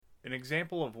An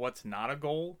example of what's not a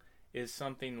goal is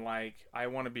something like, I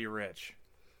want to be rich.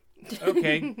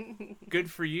 Okay,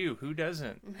 good for you. Who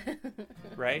doesn't?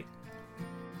 Right?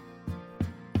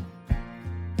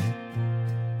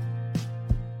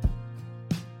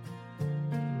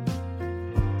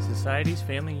 Society's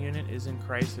family unit is in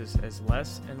crisis as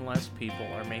less and less people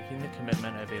are making the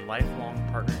commitment of a lifelong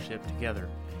partnership together.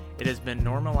 It has been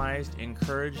normalized,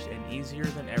 encouraged, and easier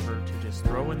than ever to just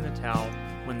throw in the towel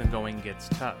when the going gets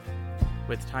tough.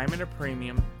 With time at a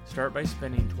premium, start by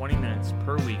spending 20 minutes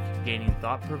per week gaining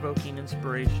thought-provoking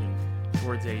inspiration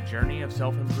towards a journey of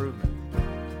self-improvement,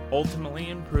 ultimately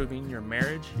improving your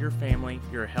marriage, your family,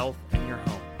 your health, and your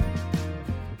home.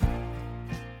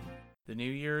 The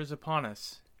new year is upon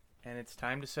us, and it's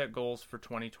time to set goals for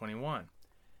 2021.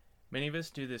 Many of us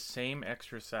do this same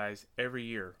exercise every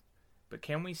year, but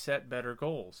can we set better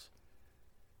goals?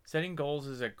 Setting goals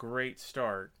is a great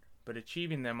start, but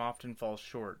achieving them often falls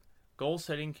short. Goal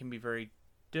setting can be very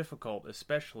difficult,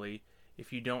 especially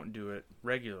if you don't do it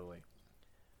regularly.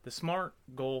 The SMART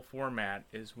goal format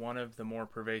is one of the more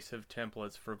pervasive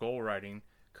templates for goal writing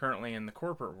currently in the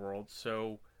corporate world,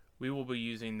 so we will be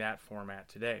using that format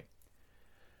today.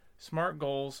 SMART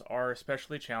goals are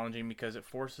especially challenging because it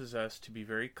forces us to be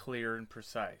very clear and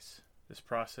precise. This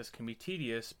process can be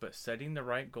tedious, but setting the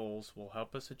right goals will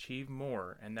help us achieve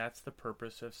more, and that's the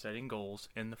purpose of setting goals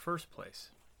in the first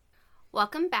place.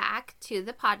 Welcome back to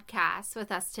the podcast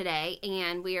with us today,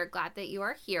 and we are glad that you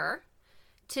are here.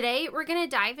 Today, we're going to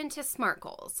dive into SMART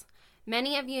goals.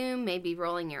 Many of you may be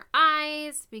rolling your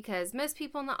eyes because most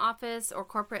people in the office or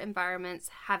corporate environments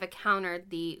have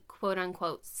encountered the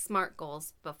quote-unquote SMART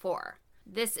goals before.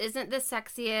 This isn't the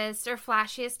sexiest or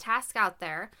flashiest task out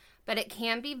there, but it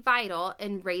can be vital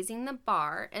in raising the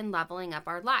bar and leveling up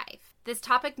our life. This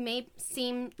topic may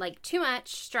seem like too much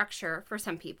structure for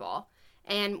some people,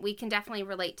 and we can definitely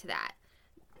relate to that.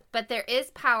 But there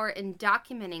is power in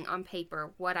documenting on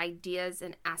paper what ideas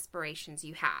and aspirations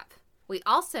you have. We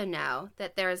also know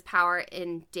that there is power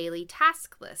in daily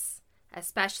task lists,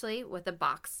 especially with a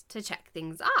box to check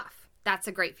things off. That's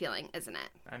a great feeling, isn't it?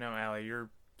 I know, Allie,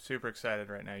 you're super excited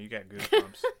right now. You got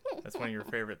goosebumps. That's one of your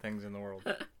favorite things in the world.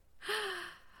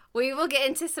 We will get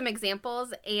into some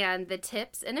examples and the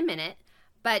tips in a minute,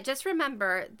 but just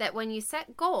remember that when you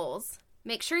set goals,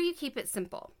 make sure you keep it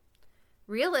simple,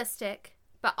 realistic,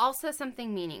 but also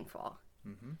something meaningful.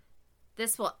 Mm-hmm.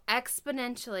 This will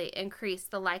exponentially increase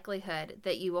the likelihood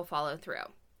that you will follow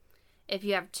through. If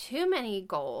you have too many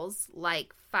goals,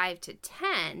 like 5 to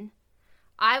 10,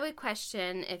 I would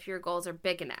question if your goals are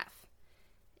big enough.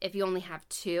 If you only have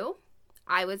 2,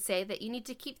 I would say that you need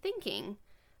to keep thinking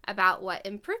about what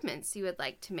improvements you would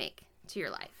like to make to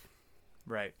your life.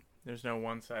 Right. There's no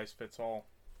one size fits all.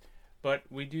 But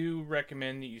we do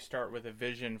recommend that you start with a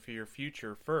vision for your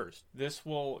future first. This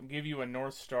will give you a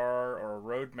North Star or a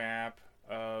roadmap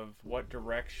of what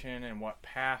direction and what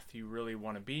path you really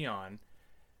want to be on.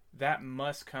 That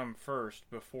must come first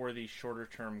before these shorter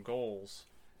term goals.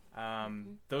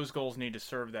 Those goals need to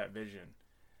serve that vision.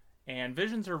 And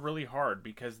visions are really hard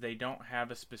because they don't have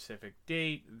a specific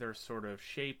date. They're sort of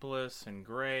shapeless and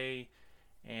gray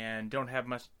and don't have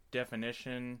much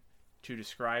definition to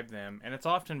describe them. And it's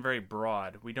often very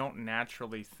broad. We don't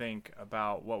naturally think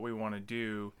about what we want to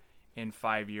do in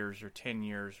 5 years or 10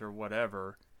 years or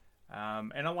whatever.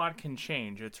 And a lot can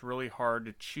change. It's really hard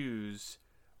to choose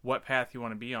what path you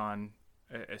want to be on,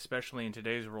 especially in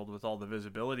today's world with all the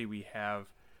visibility we have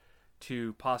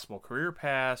to possible career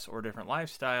paths or different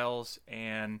lifestyles,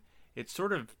 and it's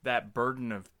sort of that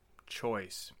burden of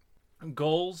choice.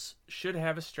 Goals should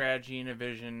have a strategy and a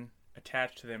vision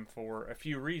attached to them for a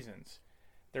few reasons.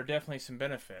 There are definitely some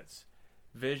benefits.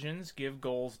 Visions give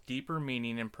goals deeper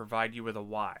meaning and provide you with a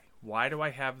why. Why do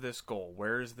I have this goal?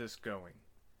 Where is this going?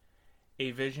 A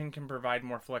vision can provide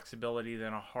more flexibility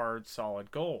than a hard,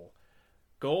 solid goal.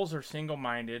 Goals are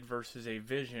single-minded versus a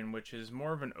vision, which is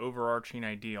more of an overarching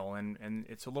ideal, and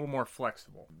it's a little more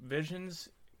flexible. Visions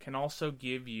can also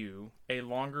give you a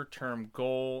longer-term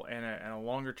goal and a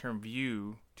longer-term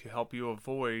view to help you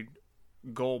avoid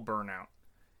goal burnout.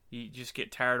 You just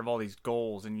get tired of all these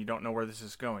goals, and you don't know where this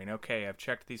is going. Okay, I've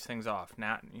checked these things off.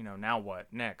 Now what?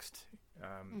 Next.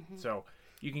 So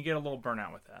you can get a little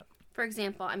burnout with that. For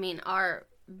example, our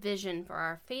vision for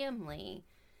our family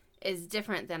is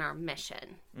different than our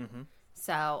mission. Mm-hmm.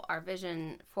 So our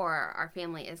vision for our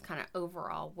family is kind of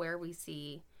overall where we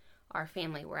see our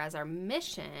family, whereas our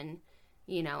mission,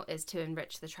 is to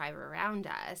enrich the tribe around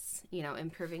us,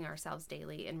 improving ourselves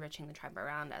daily, enriching the tribe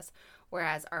around us.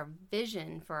 Whereas our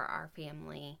vision for our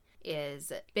family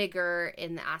is bigger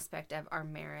in the aspect of our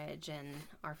marriage and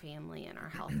our family and our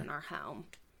health and our home.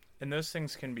 And those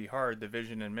things can be hard, the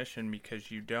vision and mission, because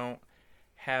you don't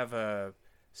have a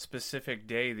specific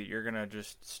day that you're going to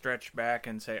just stretch back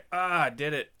and say, I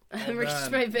did it. I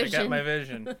reached my vision. I got my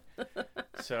vision.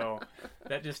 So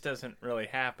that just doesn't really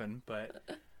happen. But,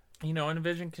 and a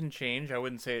vision can change. I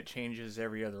wouldn't say it changes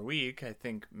every other week. I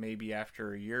think maybe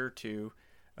after a year or two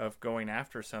of going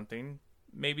after something,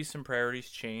 maybe some priorities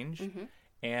change. Mm-hmm.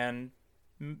 And,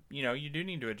 you do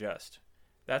need to adjust.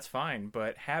 That's fine,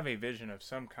 but have a vision of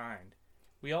some kind.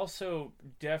 We also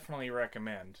definitely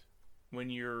recommend, when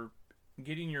you're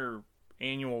getting your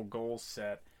annual goals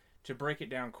set, to break it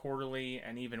down quarterly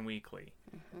and even weekly.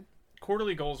 Mm-hmm.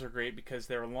 Quarterly goals are great because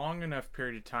they're a long enough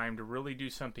period of time to really do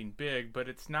something big, but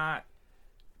it's not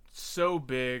so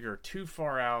big or too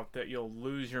far out that you'll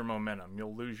lose your momentum,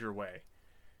 you'll lose your way.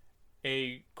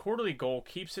 A quarterly goal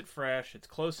keeps it fresh, it's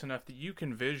close enough that you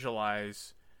can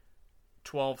visualize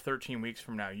 12, 13 weeks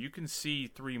from now. You can see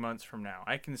 3 months from now.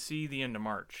 I can see the end of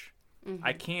March. Mm-hmm.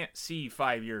 I can't see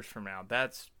 5 years from now.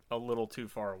 That's a little too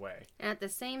far away. And at the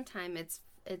same time, it's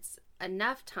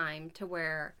enough time to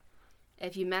where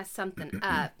if you mess something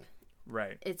up,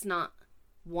 right, it's not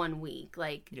 1 week.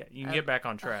 You can get back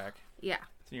on track. Yeah.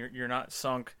 So you're not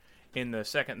sunk in the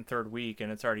second and third week,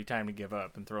 and it's already time to give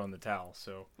up and throw in the towel.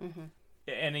 So, mm-hmm.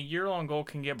 And a year-long goal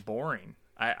can get boring.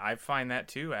 I find that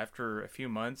too. After a few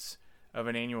months of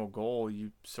an annual goal,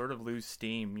 you sort of lose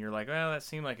steam. You're like, well, that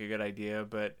seemed like a good idea,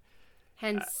 but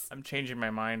hence I'm changing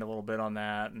my mind a little bit on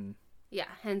that. And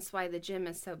hence why the gym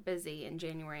is so busy in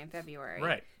January and February.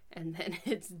 Right. And then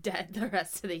it's dead the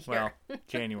rest of the year. Well,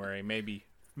 January, maybe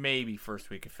first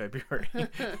week of February.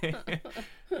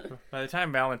 By the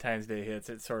time Valentine's Day hits,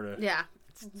 it sort of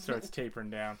starts tapering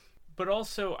down. But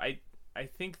also, I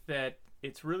think that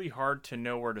it's really hard to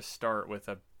know where to start with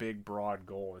a big, broad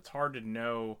goal. It's hard to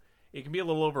know. It can be a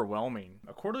little overwhelming.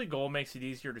 A quarterly goal makes it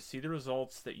easier to see the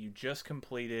results that you just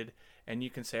completed, and you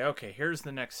can say, okay, here's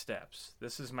the next steps.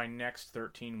 This is my next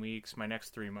 13 weeks, my next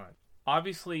 3 months.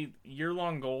 Obviously,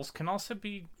 year-long goals can also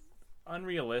be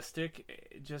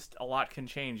unrealistic. Just a lot can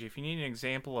change. If you need an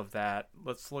example of that,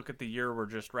 let's look at the year we're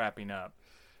just wrapping up.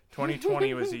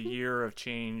 2020 was a year of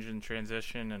change and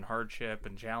transition and hardship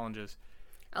and challenges.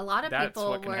 A lot of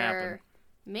people were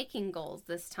making goals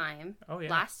this time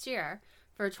last year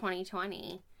for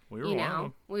 2020. We were one of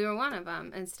them. We were one of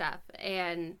them and stuff.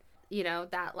 And,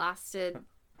 that lasted,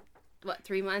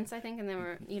 3 months, I think? And then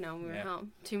we were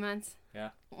home. 2 months? Yeah.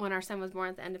 When our son was born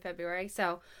at the end of February.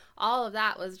 So all of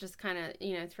that was just kind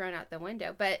of, thrown out the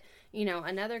window. But,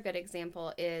 another good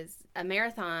example is a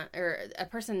marathon, or a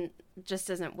person just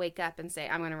doesn't wake up and say,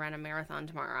 I'm going to run a marathon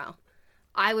tomorrow.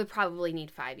 I would probably need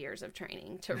 5 years of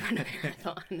training to run a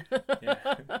marathon.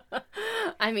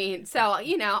 I mean, so,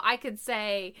 I could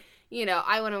say,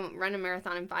 I want to run a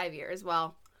marathon in 5 years.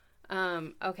 Well,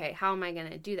 okay, how am I going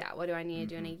to do that? What do I need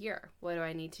to do in a year? What do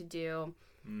I need to do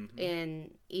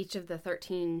in each of the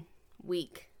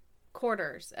 13-week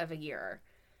quarters of a year?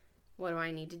 What do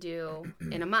I need to do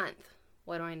in a month?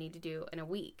 What do I need to do in a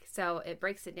week? So it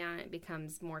breaks it down and it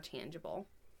becomes more tangible.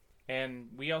 And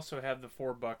we also have the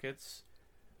 4 buckets: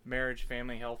 marriage,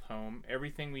 family, health, home.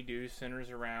 Everything we do centers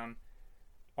around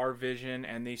our vision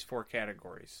and these 4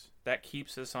 categories. That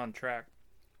keeps us on track.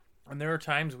 And there are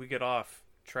times we get off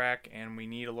track and we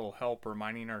need a little help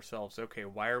reminding ourselves, okay,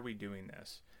 why are we doing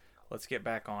this? Let's get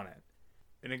back on it.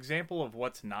 An example of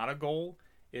what's not a goal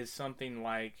is something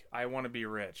like, I want to be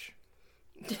rich.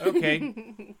 Okay,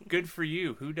 good for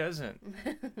you. Who doesn't?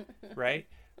 Right?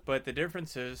 But the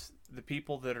difference is the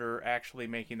people that are actually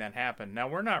making that happen. Now,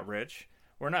 we're not rich.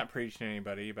 We're not preaching to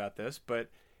anybody about this, but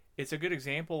it's a good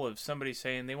example of somebody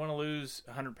saying they want to lose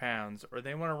 100 pounds, or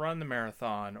they want to run the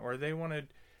marathon, or they want to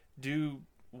do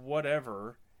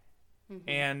whatever,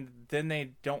 and then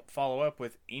they don't follow up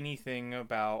with anything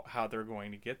about how they're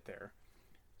going to get there.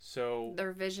 So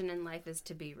their vision in life is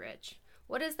to be rich.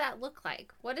 What does that look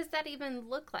like? What does that even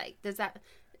look like?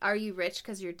 Are you rich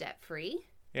because you're debt free?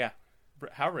 Yeah.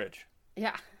 How rich?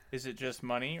 Yeah. Is it just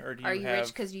money, or do you Are you rich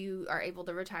because you are able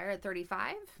to retire at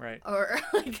 35? Right. Or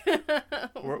like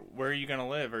where are you going to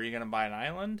live? Are you going to buy an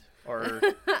island, or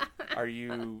are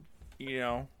you,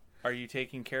 are you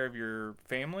taking care of your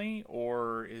family,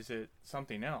 or is it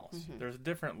something else? There's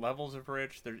different levels of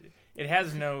rich. It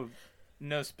has no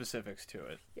specifics to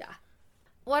it. Yeah.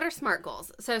 What are SMART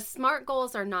goals? So SMART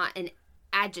goals are not an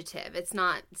adjective. It's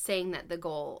not saying that the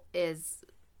goal is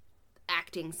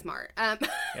acting smart.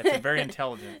 It's very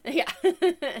intelligent. Yeah.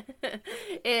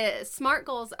 SMART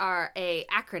goals are a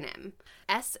acronym.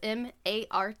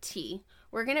 SMART.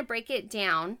 We're going to break it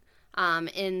down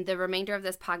in the remainder of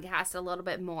this podcast a little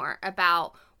bit more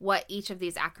about what each of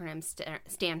these acronyms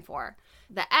stand for.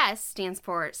 The S stands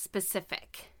for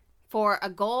specific. For a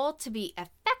goal to be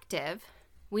effective,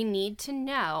 we need to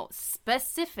know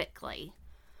specifically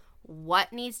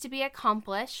what needs to be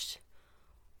accomplished,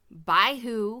 by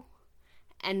who,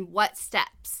 and what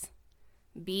steps.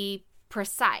 Be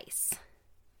precise.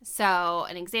 So,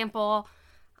 an example,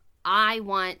 I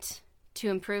want to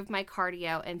improve my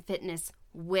cardio and fitness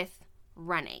with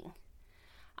running.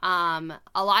 A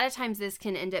lot of times this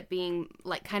can end up being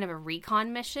like kind of a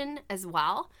recon mission as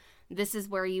well. This is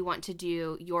where you want to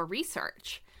do your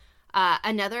research.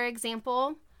 Another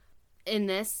example in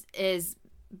this is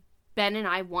Ben and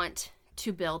I want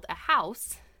to build a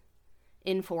house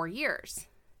in 4 years.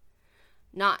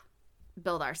 Not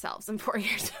build ourselves in 4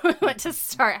 years. We want to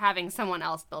start having someone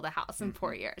else build a house in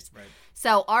 4 years. Right.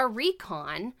 So our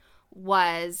recon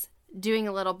was doing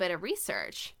a little bit of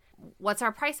research. What's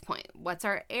our price point? What's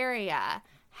our area?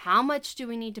 How much do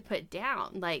we need to put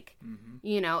down? Like,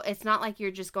 it's not like you're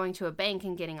just going to a bank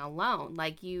and getting a loan.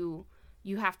 Like you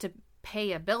have to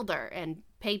pay a builder and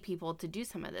pay people to do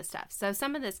some of this stuff. So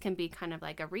some of this can be kind of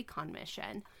like a recon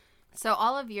mission. So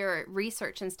all of your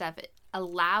research and stuff, it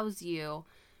allows you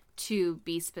to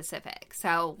be specific.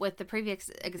 So with the previous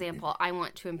example, I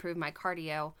want to improve my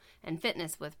cardio and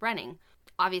fitness with running.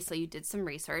 Obviously, you did some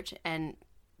research and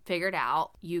figured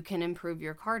out you can improve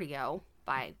your cardio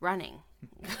by running.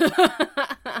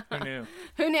 Who knew?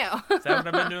 Who knew? Is that what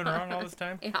I've been doing wrong all this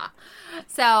time? Yeah.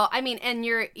 So, I mean, and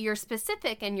you're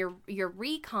specific and your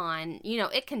recon,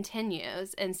 it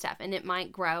continues and stuff, and it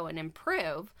might grow and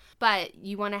improve, but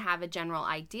you want to have a general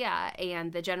idea.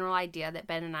 And the general idea that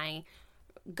Ben and I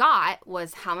got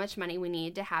was how much money we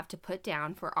needed to have to put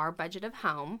down for our budget of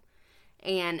home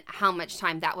and how much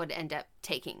time that would end up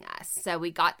taking us. So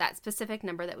we got that specific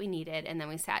number that we needed, and then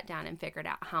we sat down and figured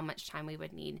out how much time we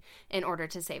would need in order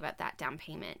to save up that down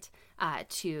payment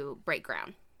to break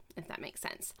ground, if that makes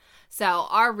sense. So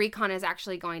our recon is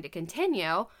actually going to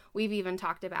continue. We've even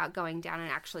talked about going down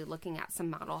and actually looking at some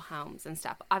model homes and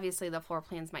stuff. Obviously, the floor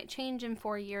plans might change in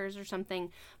 4 years or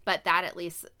something, but that at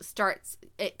least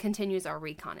it continues our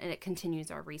recon and it continues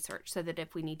our research so that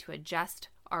if we need to adjust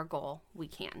our goal, we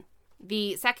can.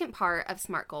 The second part of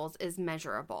SMART goals is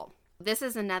measurable. This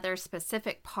is another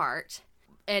specific part,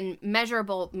 and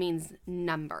measurable means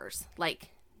numbers. Like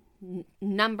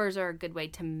numbers are a good way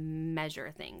to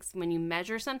measure things. When you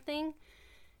measure something,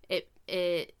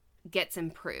 it gets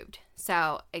improved.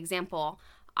 So, example,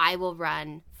 I will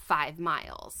run 5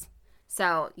 miles.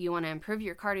 So, you want to improve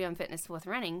your cardio and fitness with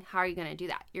running. How are you going to do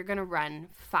that? You're going to run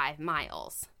 5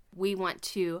 miles. We want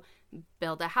to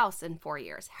build a house in 4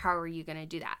 years. How are you going to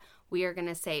do that? We are going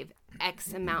to save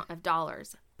X amount of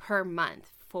dollars per month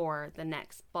for the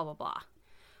next blah, blah, blah.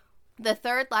 The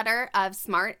third letter of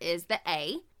SMART is the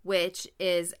A, which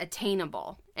is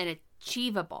attainable and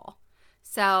achievable.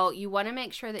 So you want to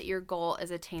make sure that your goal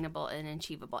is attainable and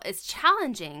achievable. It's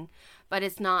challenging, but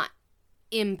it's not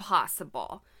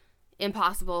impossible.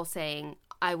 Impossible saying,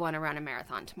 I want to run a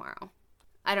marathon tomorrow.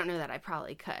 I don't know that I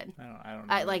probably could. I don't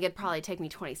know. It'd probably take me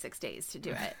 26 days to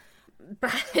do it.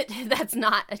 But that's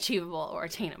not achievable or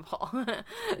attainable.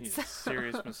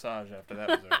 Serious massage after that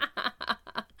was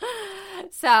over.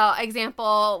 So,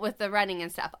 example with the running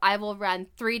and stuff. I will run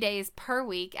 3 days per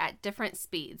week at different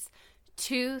speeds.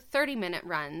 2 30-minute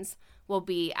runs will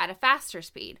be at a faster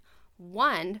speed.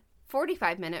 1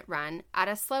 45-minute run at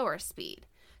a slower speed.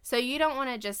 So, you don't want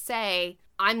to just say,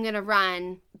 I'm going to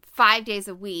run 5 days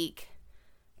a week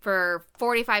for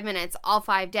 45 minutes all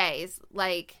 5 days.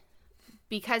 Like,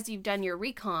 because you've done your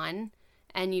recon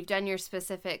and you've done your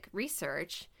specific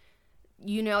research,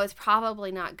 it's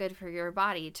probably not good for your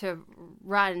body to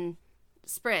run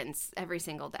sprints every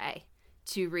single day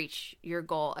to reach your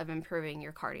goal of improving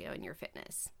your cardio and your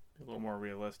fitness. A little more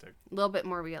realistic. A little bit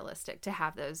more realistic to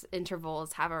have those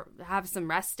intervals, have some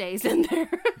rest days in there.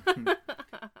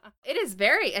 It is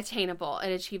very attainable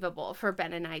and achievable for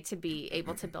Ben and I to be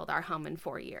able to build our home in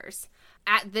 4 years.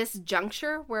 At this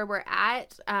juncture where we're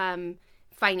at,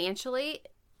 financially,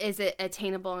 is it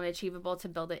attainable and achievable to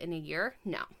build it in a year?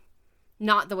 No.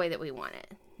 Not the way that we want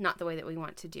it. Not the way that we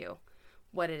want to do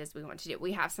what it is we want to do.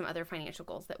 We have some other financial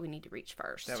goals that we need to reach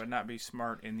first. That would not be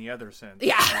smart in the other sense.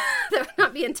 Yeah, that would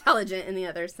not be intelligent in the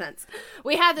other sense.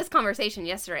 We had this conversation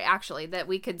yesterday, actually, that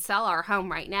we could sell our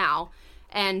home right now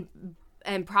and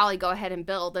probably go ahead and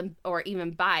build or even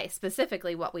buy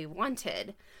specifically what we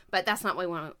wanted, but that's not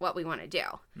what we want to do.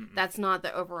 Mm-mm. That's not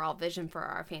the overall vision for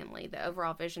our family. The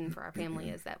overall vision for our family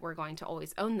is that we're going to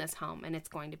always own this home, and it's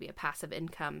going to be a passive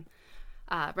income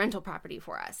rental property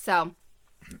for us. So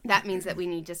that means that we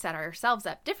need to set ourselves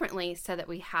up differently so that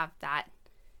we have that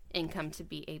income to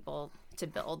be able to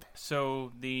build.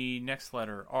 So the next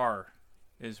letter, R,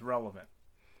 is relevant.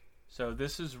 So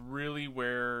this is really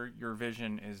where your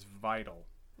vision is vital.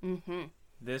 Mm-hmm.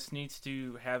 This needs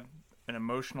to have an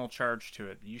emotional charge to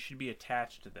it. You should be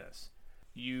attached to this.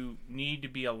 You need to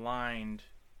be aligned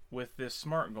with this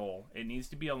SMART goal. It needs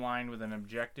to be aligned with an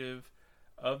objective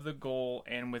of the goal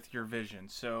and with your vision.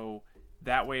 So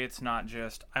that way it's not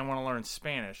just, I want to learn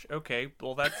Spanish. Okay,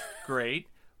 well that's great,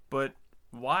 but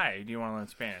why do you want to learn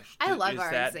Spanish? I love our examples.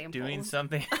 Is that examples. Doing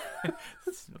something?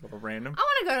 It's a little random. I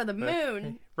want to go to the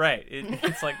moon. Right.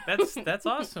 It's like, that's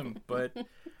awesome, but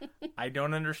I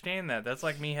don't understand that. That's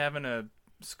like me having a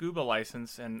scuba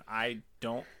license and I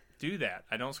don't do that.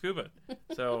 I don't scuba.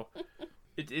 So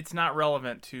it's not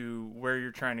relevant to where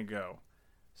you're trying to go.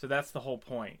 So that's the whole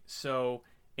point. So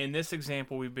in this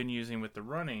example we've been using with the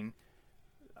running,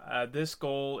 this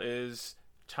goal is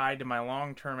tied to my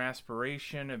long-term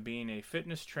aspiration of being a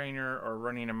fitness trainer or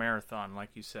running a marathon, like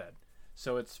you said.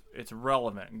 So it's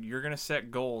relevant. You're going to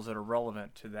set goals that are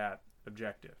relevant to that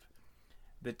objective.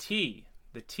 The T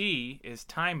is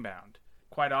time-bound.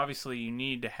 Quite obviously, you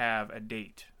need to have a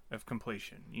date of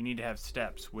completion. You need to have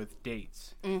steps with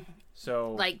dates. Mm-hmm.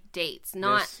 So like dates,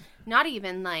 not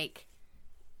even like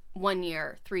 1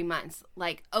 year, 3 months.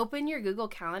 Like open your Google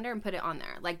Calendar and put it on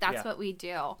there. Like that's what we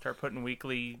do. Start putting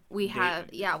weekly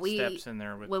steps in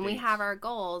there with when dates. we have our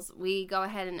goals, we go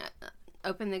ahead and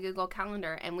open the Google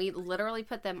Calendar and we literally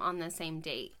put them on the same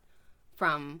date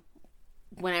from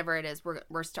whenever it is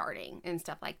we're starting and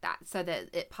stuff like that, so that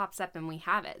it pops up and we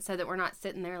have it, so that we're not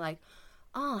sitting there like,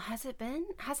 oh, has it been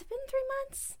 3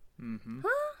 months? Mm-hmm.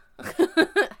 Huh?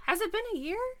 Has it been a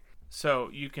year? So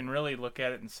you can really look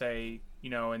at it and say,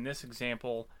 in this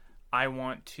example, I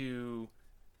want to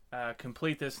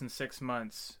complete this in 6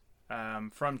 months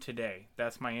from today.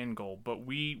 That's my end goal. But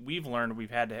we've learned we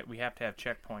have to have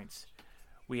checkpoints.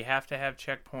 We have to have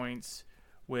checkpoints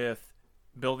with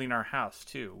building our house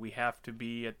too. We have to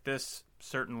be at this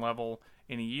certain level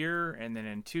in a year and then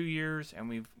in 2 years, and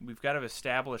we've got to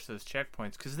establish those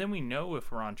checkpoints, because then we know if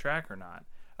we're on track or not.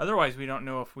 Otherwise, we don't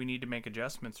know if we need to make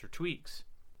adjustments or tweaks.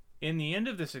 In the end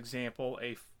of this example,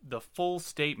 the full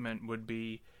statement would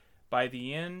be, by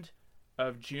the end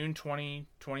of June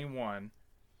 2021,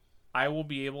 I will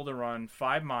be able to run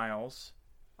 5 miles.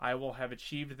 I will have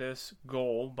achieved this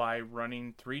goal by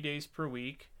running 3 days per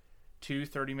week, 2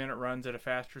 30-minute runs at a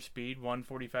faster speed, 1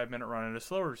 45-minute run at a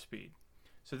slower speed.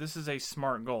 So this is a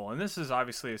SMART goal. And this is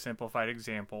obviously a simplified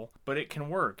example, but it can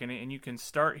work. And you can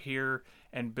start here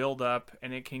and build up,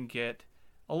 and it can get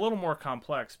a little more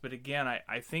complex. But again,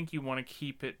 I think you want to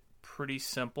keep it pretty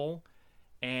simple,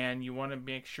 and you want to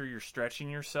make sure you're stretching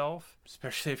yourself,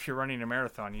 especially if you're running a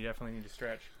marathon. You definitely need to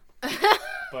stretch.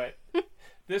 But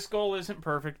this goal isn't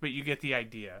perfect, but you get the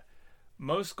idea.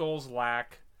 Most goals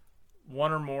lack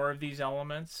one or more of these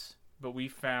elements, but we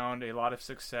found a lot of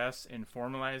success in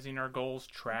formalizing our goals,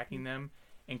 tracking them,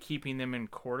 and keeping them in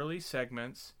quarterly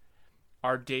segments.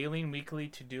 Our daily and weekly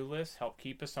to-do lists help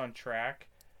keep us on track.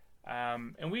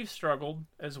 And we've struggled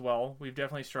as well. We've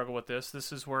definitely struggled with this.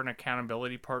 This is where an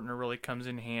accountability partner really comes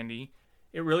in handy.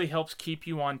 It really helps keep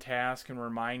you on task and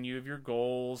remind you of your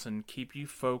goals and keep you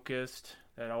focused.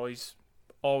 That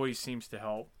always seems to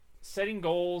help. Setting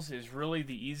goals is really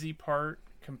the easy part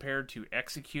compared to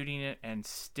executing it and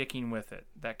sticking with it.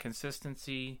 That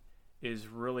consistency is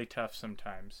really tough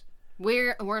sometimes.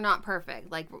 We're not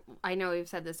perfect. Like, I know we've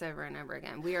said this over and over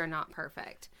again. We are not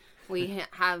perfect. We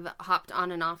have hopped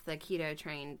on and off the keto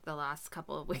train the last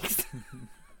couple of weeks.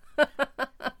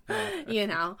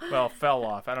 Well, fell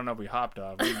off. I don't know if we hopped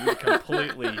off. We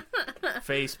completely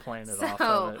face planted off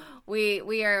of it.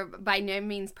 We are by no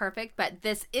means perfect, but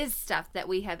this is stuff that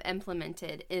we have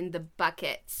implemented in the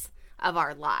buckets of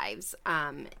our lives,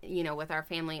 with our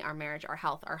family, our marriage, our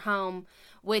health, our home,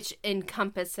 which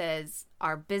encompasses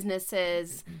our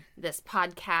businesses, this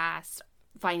podcast,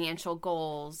 financial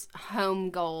goals, home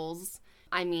goals.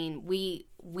 I mean, we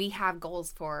have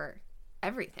goals for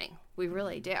everything. We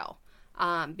really do.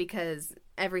 Because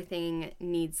everything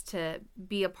needs to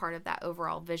be a part of that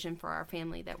overall vision for our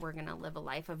family, that we're going to live a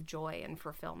life of joy and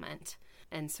fulfillment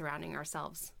and surrounding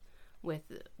ourselves with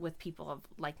people of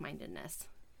like-mindedness.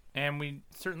 And we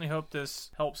certainly hope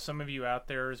this helps some of you out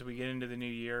there as we get into the new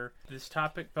year. This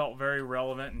topic felt very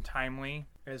relevant and timely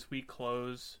as we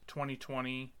close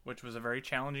 2020, which was a very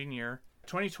challenging year.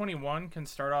 2021 can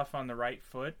start off on the right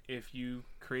foot if you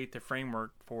create the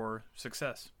framework for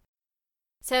success.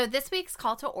 So this week's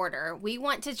call to order, we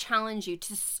want to challenge you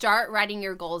to start writing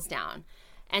your goals down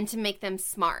and to make them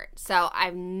SMART. So I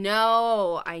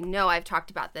know I've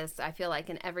talked about this, I feel like,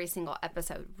 in every single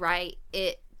episode. Write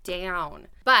it down.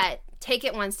 But take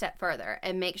it one step further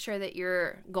and make sure that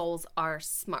your goals are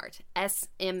SMART.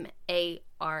 S-M-A-R-T.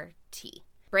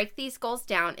 Break these goals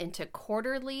down into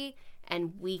quarterly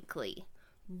and weekly.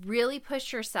 Really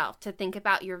push yourself to think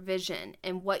about your vision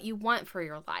and what you want for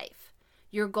your life.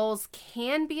 Your goals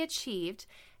can be achieved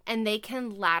and they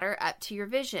can ladder up to your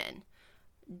vision.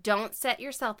 Don't set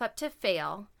yourself up to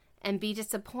fail and be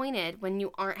disappointed when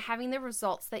you aren't having the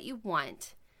results that you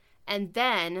want, and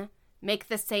then make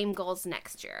the same goals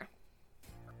next year.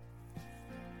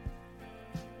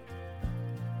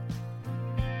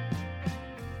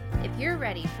 If you're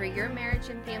ready for your marriage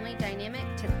and family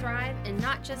dynamic to thrive and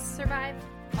not just survive,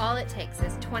 all it takes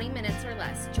is 20 minutes or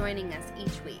less joining us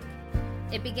each week.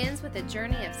 It begins with a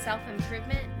journey of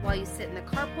self-improvement while you sit in the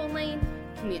carpool lane,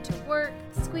 commute to work,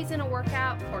 squeeze in a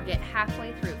workout, or get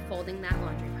halfway through folding that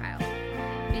laundry pile.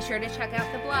 Be sure to check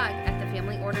out the blog at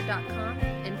thefamilyorder.com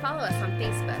and follow us on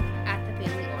Facebook at The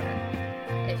Family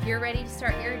Order. If you're ready to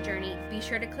start your journey, be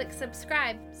sure to click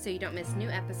subscribe so you don't miss new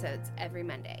episodes every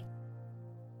Monday.